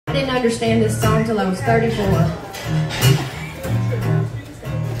I didn't understand this song till I was 34.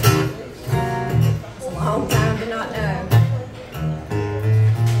 It's a long time to not know.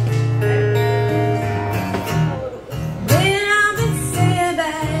 Then I've been saying,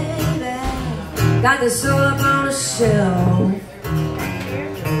 baby, got the soul up on a shelf.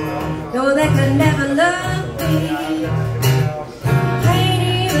 No, they could never love me.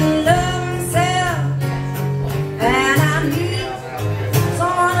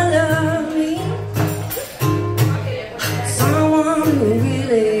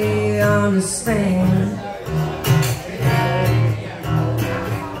 Understand.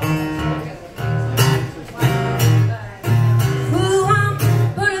 Who won't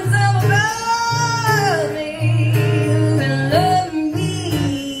put himself above me, who can love me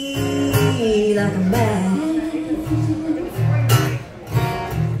like a man.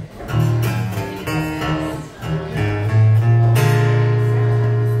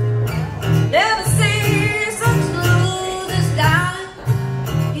 Never seen such losers die,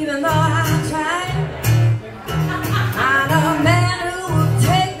 even though I tried. I know a man who will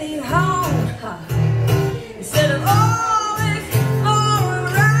take me home instead of always for a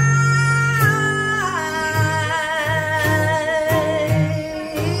ride.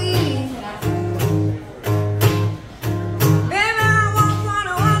 Baby, I won't want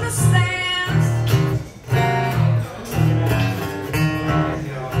to understand.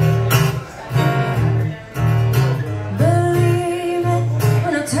 Believe me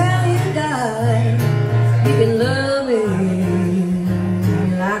when I tell you, darling, you can love me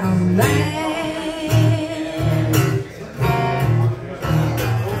like a man.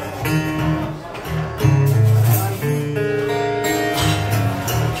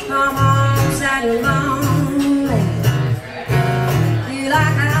 Come on, sad and lonely, feel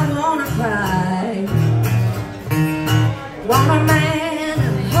like I wanna cry. Want a man to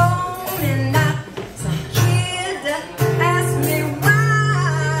hold and not some kid to ask me why.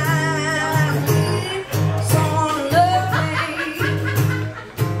 Someone to love me,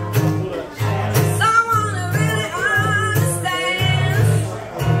 someone to really understand.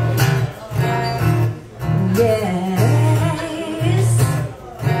 Yes,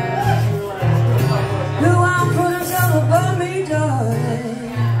 who won't put himself above me, darling,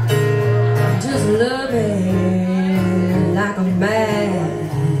 just love me like a man.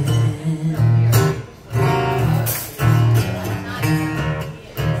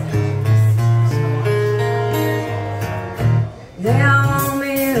 They all want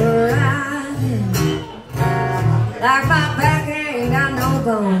me to ride like my back ain't got no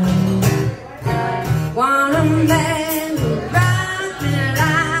bone. Want a man to ride me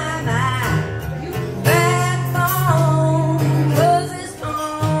like my backbone was his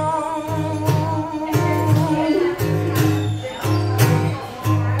home.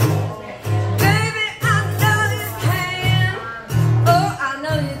 Baby, I know you can. Oh, I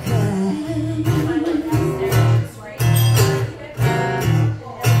know you can.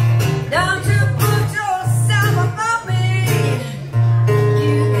 Don't you put yourself above me.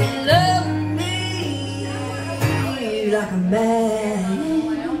 You can love me like a man.